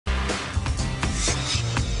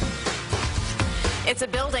It's a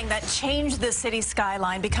building that changed the city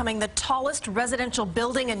skyline, becoming the tallest residential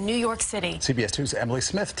building in New York City. CBS 2's Emily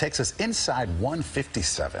Smith takes us inside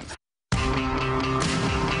 157.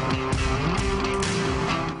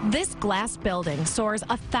 This glass building soars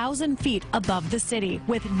 1,000 feet above the city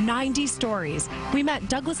with 90 stories. We met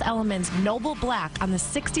Douglas Elliman's Noble Black on the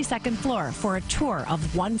 62nd floor for a tour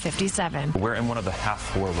of 157. We're in one of the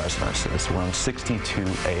half-floor residences. We're on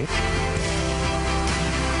 62A.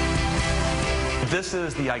 This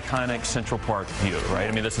is the iconic Central Park view, right?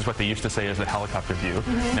 I mean, this is what they used to say is the helicopter view.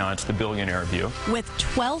 Now it's the billionaire view. With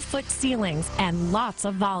 12-foot ceilings and lots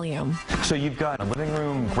of volume. So you've got a living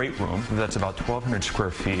room, great room, that's about 1,200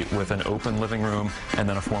 square feet with an open living room and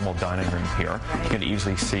then a formal dining room here. You can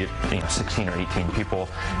easily seat 16 or 18 people.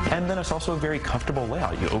 And then it's also a very comfortable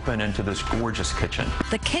layout. You open into this gorgeous kitchen.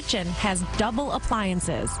 The kitchen has double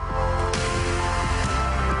appliances.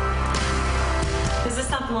 Is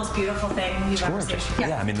this not the most beautiful thing you've ever seen?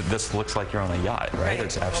 Yeah, I mean, this looks like you're on a yacht, right?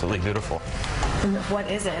 It's absolutely beautiful. And what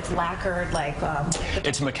is it? It's lacquered, like...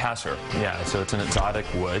 It's macassar, yeah, so it's an exotic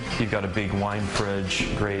wood. You've got a big wine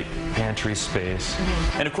fridge, great pantry space.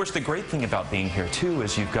 And of course, the great thing about being here, too,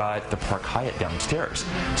 is you've got the Park Hyatt downstairs.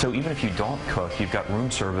 So even if you don't cook, you've got room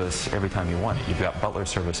service every time you want it. You've got butler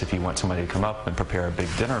service if you want somebody to come up and prepare a big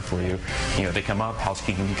dinner for you. You know, they come up,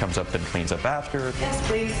 housekeeping comes up and cleans up after. Yes,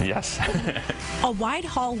 please. Yes. A wide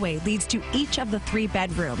hallway leads to each of the 3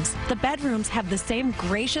 bedrooms. The bedrooms have the same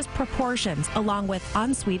gracious proportions along with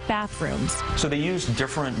ensuite bathrooms. So they use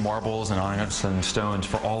different marbles and onyx and stones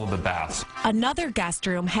for all of the baths. Another guest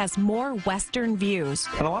room has more western views.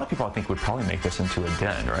 And a lot of people, I think, would probably make this into a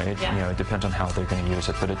den, right? Yeah. You know, it depends on how they're going to use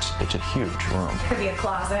it, but it's a huge room. Could be a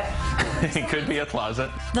closet. It could be a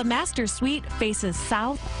closet. The master suite faces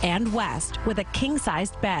south and west with a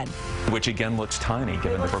king-sized bed. Which again looks tiny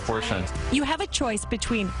given the proportions. You have a choice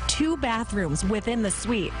between 2 bathrooms within the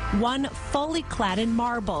suite, one fully clad in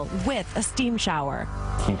marble with a steam shower.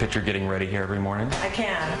 Can you picture getting ready here every morning? I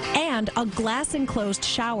can. And a glass-enclosed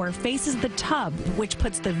shower faces the tub, which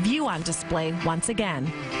puts the view on display once again.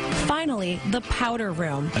 Finally, the powder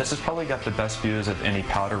room. This has probably got the best views of any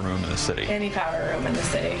powder room in the city. Any powder room in the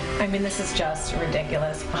city. I mean, this is just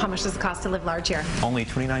ridiculous. How much does it cost to live large here? Only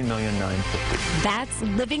 $29,950,000. That's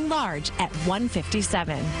living large at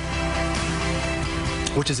 157.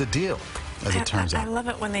 Which is a deal, as it turns out. I love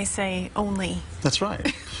it when they say only. That's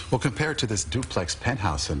right. Well, compared to this duplex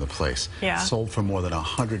penthouse in the place, Yeah. sold for more than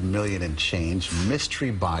 $100 million and change,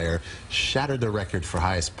 mystery buyer shattered the record for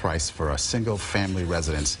highest price for a single-family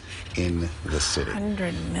residence in the city.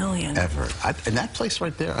 100 million. Ever. In that place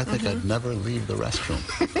right there, I think I'd never leave the restroom.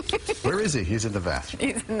 Where is he? He's in the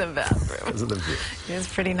bathroom. He's in the bathroom. He's in the view.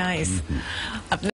 It's pretty nice. Up